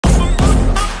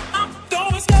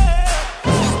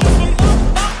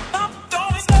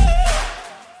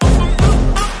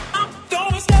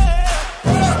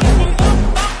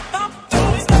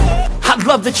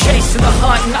love the chase and the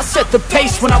hunt, and I set the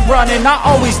pace when I'm running. I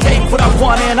always take what I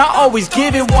want and I always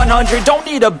give it 100. Don't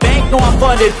need a bank, no I'm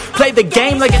funded. Play the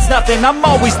game like it's nothing. I'm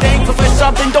always thankful for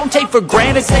something. Don't take for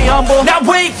granted, stay humble. Now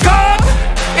wake up!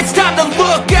 It's time to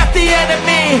look at the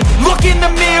enemy. Look in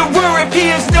the mirror if he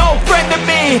is no friend to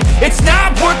me. It's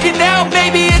not working out,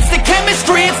 maybe it's the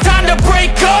chemistry. It's time to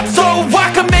break up so I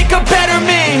can make a better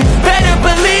me. Better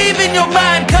believe in your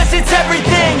mind, cause it's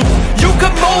everything. You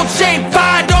can mold, shape,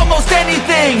 find almost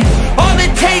anything. All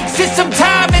it takes is some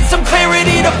time and some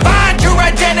clarity to find your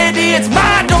identity. It's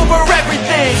mind over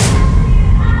everything.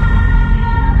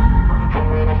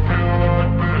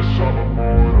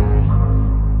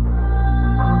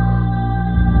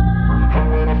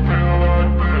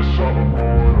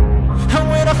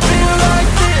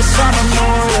 I'm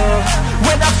immortal.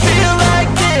 When I feel like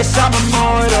this, I'm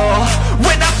immortal.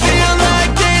 When I feel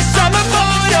like this, I'm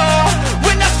immortal.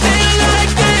 When I feel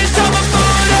like this, I'm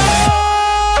immortal.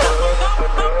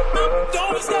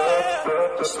 Don't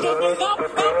stop. Just stop it up.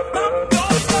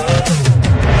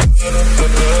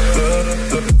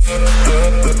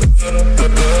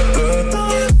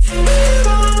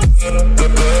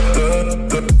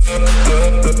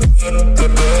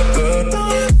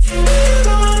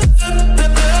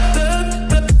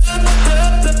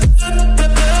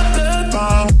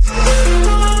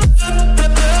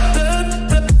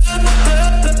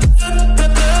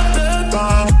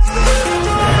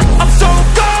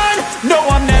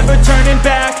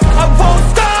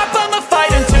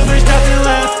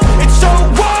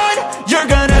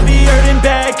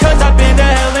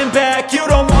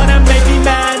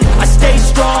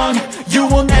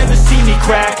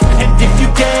 And if you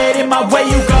get in my way,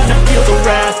 you gonna feel the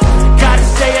wrath. Gotta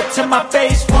say it to my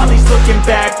face while he's looking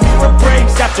back. Mirror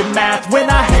breaks after math. When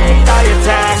I hate, I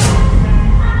attack.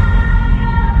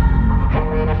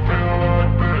 When I feel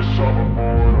like this, I'm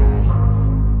immortal.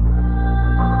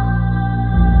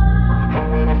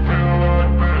 When I feel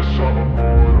like this, I'm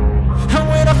immortal.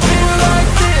 When I feel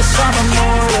like this, I'm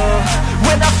immortal.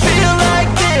 When I feel like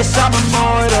this, I'm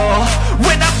immortal.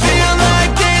 When I